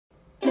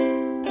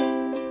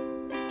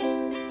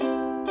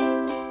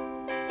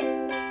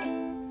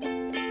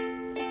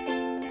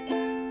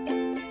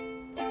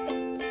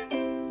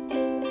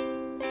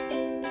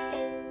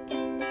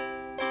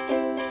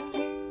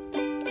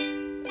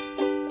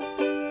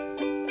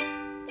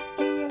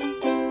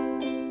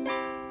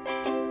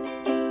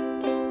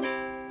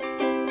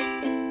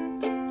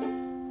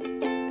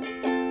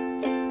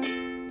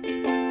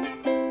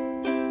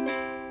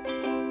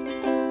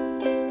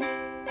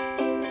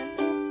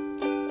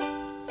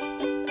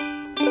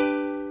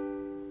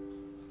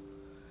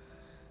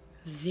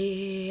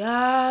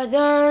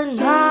other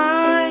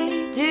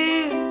night,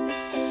 dear,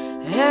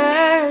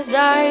 as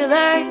I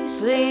lay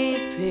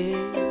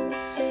sleeping,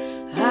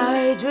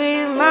 I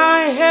dreamed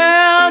I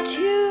held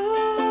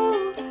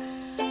you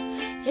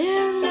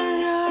in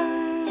my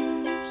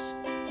arms.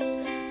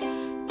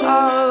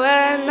 But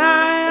when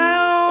I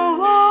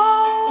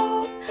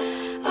awoke,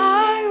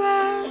 I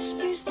was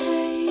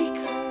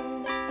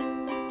mistaken.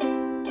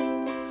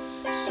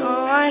 So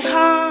I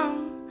hung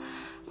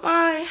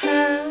my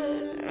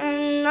head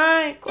and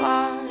I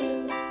cried.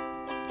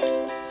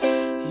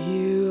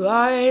 You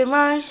are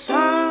my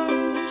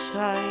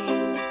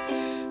sunshine,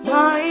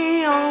 my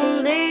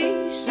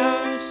only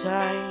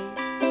sunshine.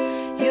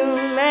 You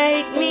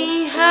make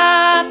me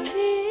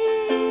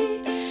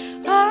happy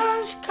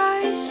when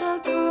skies are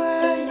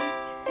gray.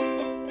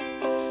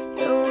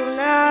 You'll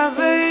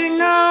never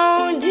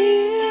know,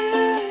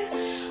 dear,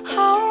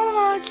 how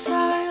much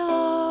I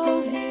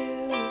love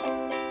you.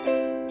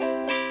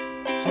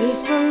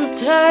 Please don't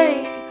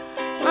take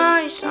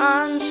my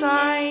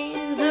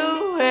sunshine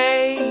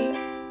away.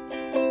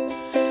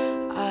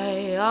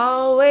 I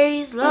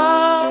always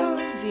love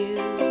you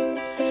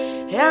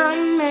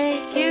and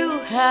make you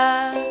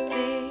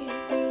happy.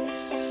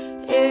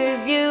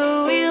 If you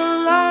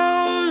will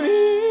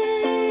only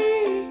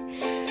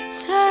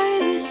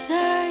say the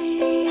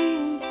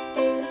same.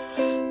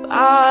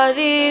 But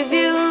if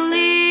you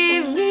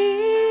leave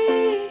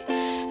me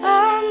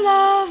and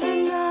love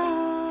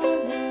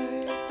another,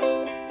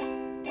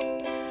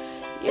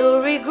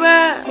 you'll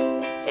regret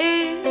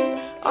it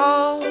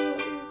all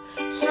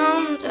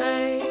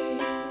someday.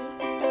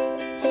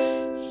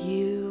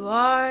 You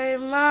are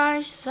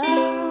my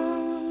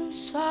sunshine,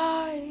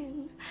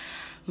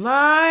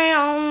 my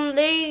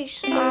only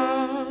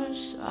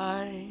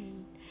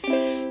sunshine.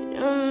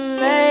 You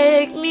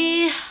make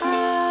me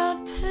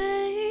happy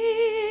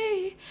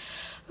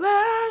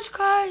when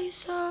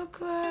skies are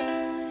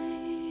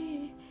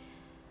gray.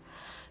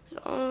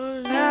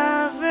 You'll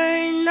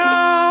never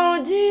know,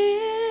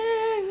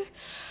 dear,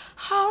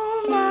 how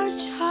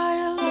much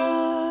I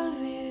love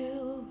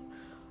you.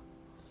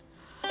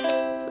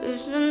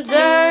 Please don't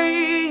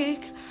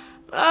take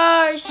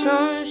my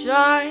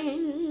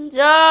sunshine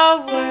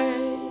away.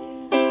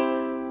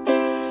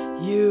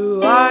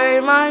 You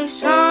are my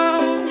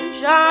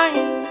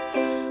sunshine,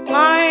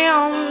 my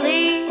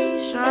only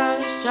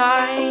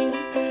sunshine.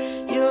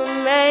 You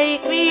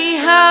make me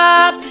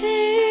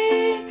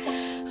happy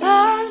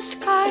when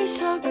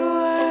skies are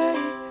gray.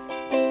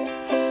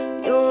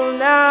 You'll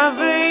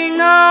never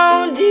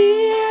know,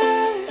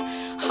 dear,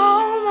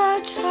 how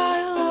much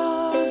I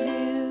love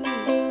you.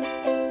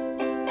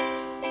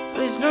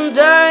 Please don't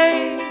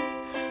take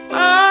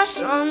my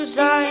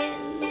sunshine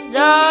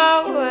away.